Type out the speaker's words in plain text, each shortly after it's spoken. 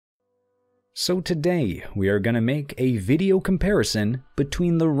So today, we are going to make a video comparison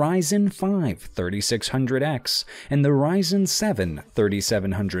between the Ryzen 5 3600X and the Ryzen 7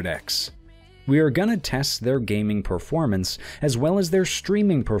 3700X. We are going to test their gaming performance as well as their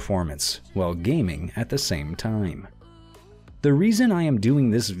streaming performance while gaming at the same time. The reason I am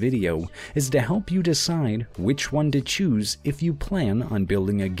doing this video is to help you decide which one to choose if you plan on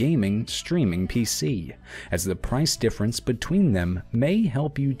building a gaming streaming PC, as the price difference between them may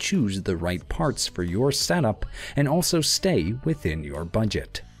help you choose the right parts for your setup and also stay within your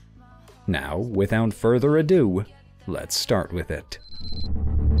budget. Now, without further ado, let's start with it.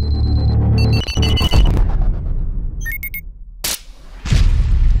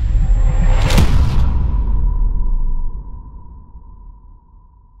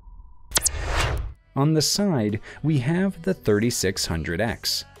 On the side, we have the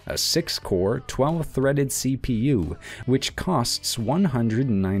 3600X, a 6-core, 12-threaded CPU, which costs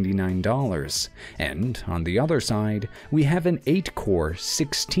 $199, and on the other side, we have an 8-core,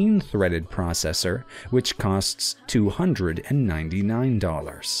 16-threaded processor, which costs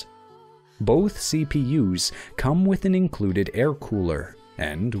 $299. Both CPUs come with an included air cooler,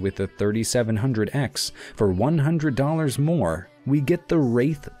 and with the 3700X, for $100 more, we get the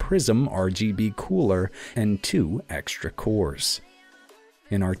Wraith Prism RGB cooler and 2 extra cores.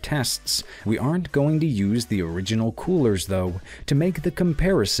 In our tests, we aren't going to use the original coolers though, to make the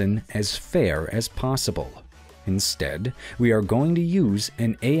comparison as fair as possible. Instead, we are going to use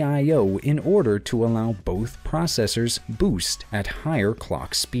an AIO in order to allow both processors boost at higher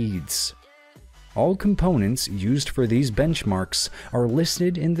clock speeds. All components used for these benchmarks are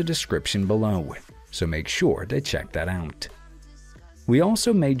listed in the description below, so make sure to check that out. We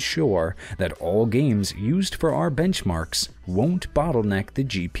also made sure that all games used for our benchmarks won't bottleneck the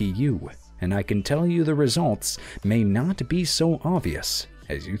GPU, and I can tell you the results may not be so obvious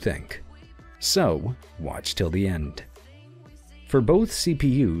as you think. So, watch till the end. For both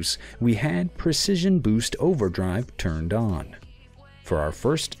CPUs, we had Precision Boost Overdrive turned on. For our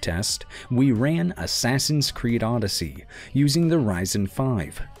first test, we ran Assassin's Creed Odyssey using the Ryzen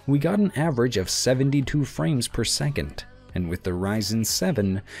 5. We got an average of 72 frames per second, and with the Ryzen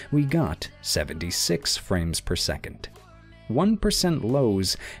 7, we got 76 frames per second. 1%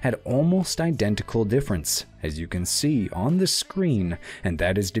 lows had almost identical difference, as you can see on the screen, and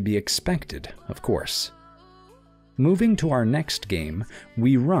that is to be expected, of course. Moving to our next game,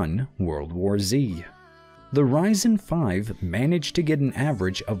 we run World War Z. The Ryzen 5 managed to get an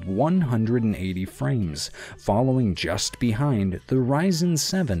average of 180 frames, following just behind the Ryzen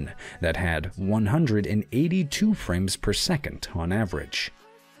 7 that had 182 frames per second on average,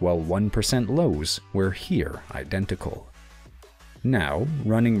 while 1% lows were here identical. Now,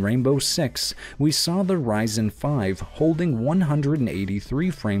 running Rainbow Six, we saw the Ryzen 5 holding 183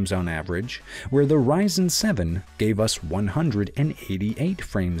 frames on average, where the Ryzen 7 gave us 188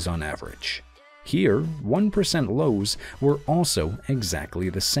 frames on average. Here, 1% lows were also exactly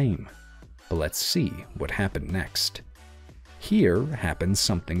the same. But let's see what happened next. Here happens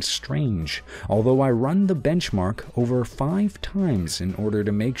something strange, although I run the benchmark over 5 times in order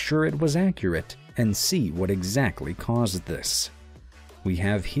to make sure it was accurate and see what exactly caused this. We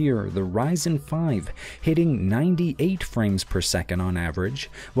have here the Ryzen 5 hitting 98 frames per second on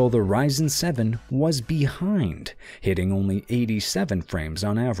average, while the Ryzen 7 was behind, hitting only 87 frames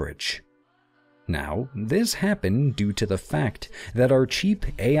on average. Now, this happened due to the fact that our cheap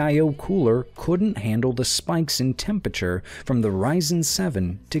AIO cooler couldn't handle the spikes in temperature from the Ryzen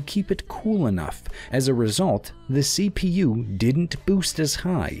 7 to keep it cool enough. As a result, the CPU didn't boost as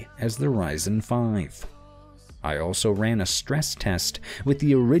high as the Ryzen 5. I also ran a stress test with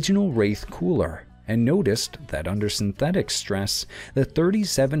the original Wraith cooler and noticed that under synthetic stress, the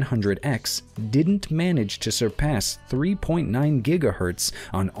 3700X didn't manage to surpass 3.9 GHz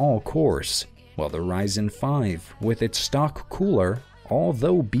on all cores, while the Ryzen 5, with its stock cooler,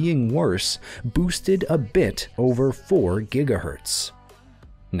 although being worse, boosted a bit over 4 GHz.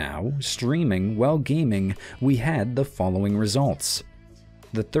 Now, streaming while gaming, we had the following results.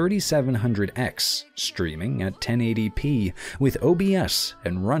 The 3700X, streaming at 1080p with OBS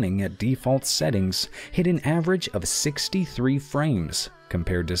and running at default settings, hit an average of 63 frames,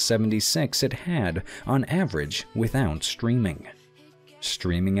 compared to 76 it had on average without streaming.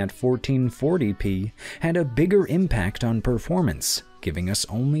 Streaming at 1440p had a bigger impact on performance, giving us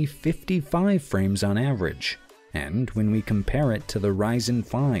only 55 frames on average. And when we compare it to the Ryzen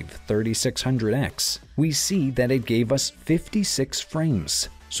 5 3600X, we see that it gave us 56 frames,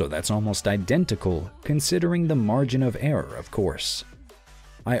 so that's almost identical considering the margin of error, of course.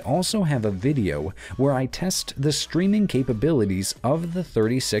 I also have a video where I test the streaming capabilities of the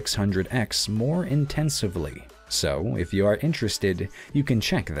 3600X more intensively, so if you are interested, you can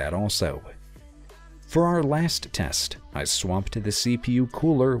check that also. For our last test, I swapped the CPU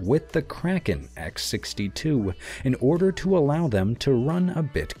cooler with the Kraken X62 in order to allow them to run a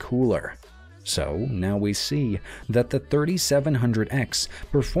bit cooler. So now we see that the 3700X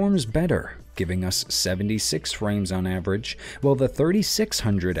performs better, giving us 76 frames on average, while the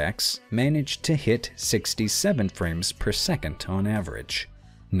 3600X managed to hit 67 frames per second on average.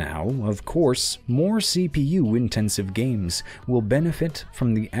 Now, of course, more CPU-intensive games will benefit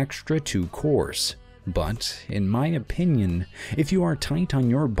from the extra 2 cores. But, in my opinion, if you are tight on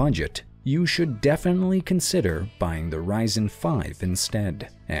your budget, you should definitely consider buying the Ryzen 5 instead.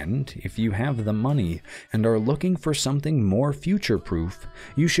 And if you have the money and are looking for something more future-proof,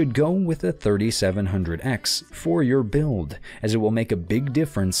 you should go with the 3700X for your build, as it will make a big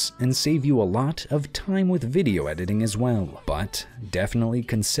difference and save you a lot of time with video editing as well. But definitely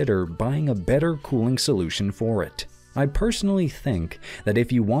consider buying a better cooling solution for it. I personally think that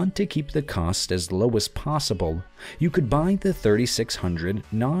if you want to keep the cost as low as possible, you could buy the 3600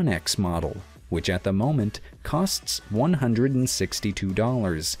 non-X model, which at the moment costs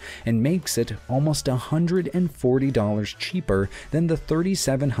 $162 and makes it almost $140 cheaper than the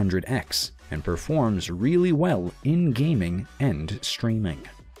 3700X and performs really well in gaming and streaming.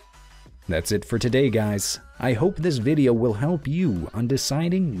 That's it for today, guys. I hope this video will help you on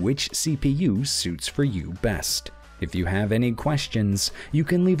deciding which CPU suits for you best. If you have any questions, you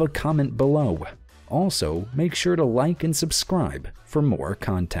can leave a comment below. Also, make sure to like and subscribe for more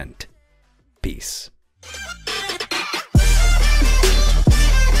content. Peace.